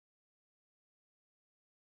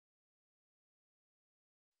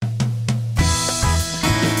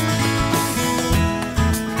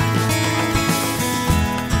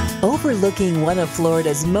Overlooking one of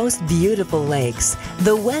Florida's most beautiful lakes,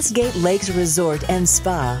 the Westgate Lakes Resort and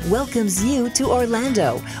Spa welcomes you to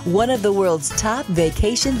Orlando, one of the world's top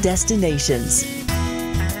vacation destinations.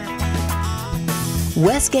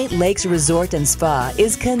 Westgate Lakes Resort and Spa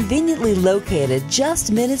is conveniently located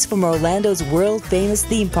just minutes from Orlando's world-famous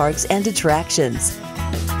theme parks and attractions.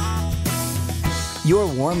 Your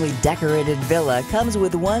warmly decorated villa comes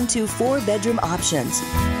with 1 to 4 bedroom options.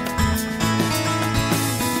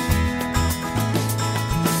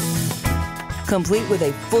 Complete with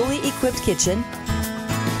a fully equipped kitchen,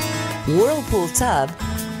 whirlpool tub,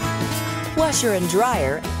 washer and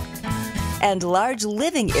dryer, and large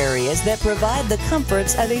living areas that provide the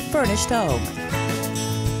comforts of a furnished home.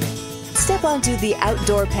 Step onto the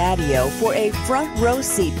outdoor patio for a front row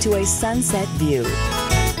seat to a sunset view.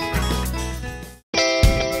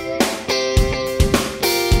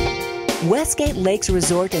 Westgate Lakes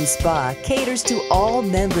Resort and Spa caters to all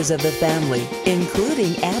members of the family,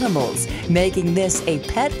 including animals, making this a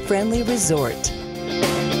pet-friendly resort.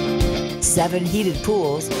 7 heated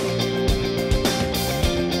pools,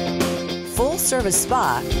 full-service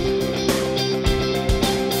spa,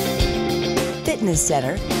 fitness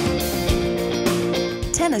center,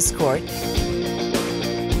 tennis court,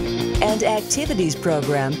 and activities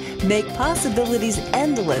program make possibilities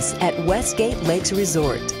endless at Westgate Lakes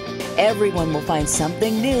Resort. Everyone will find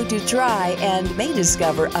something new to try and may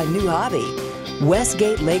discover a new hobby.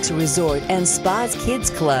 Westgate Lakes Resort and Spa's Kids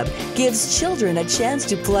Club gives children a chance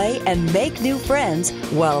to play and make new friends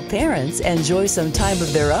while parents enjoy some time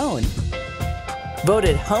of their own.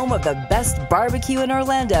 Voted home of the best barbecue in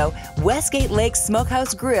Orlando, Westgate Lakes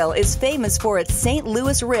Smokehouse Grill is famous for its St.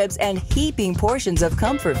 Louis ribs and heaping portions of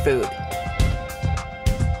comfort food.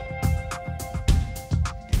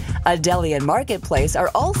 A deli and marketplace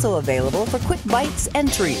are also available for quick bites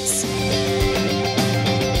and treats.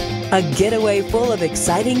 A getaway full of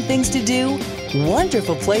exciting things to do,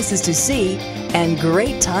 wonderful places to see, and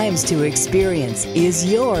great times to experience is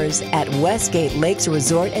yours at Westgate Lakes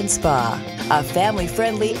Resort and Spa, a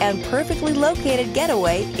family-friendly and perfectly located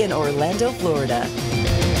getaway in Orlando, Florida.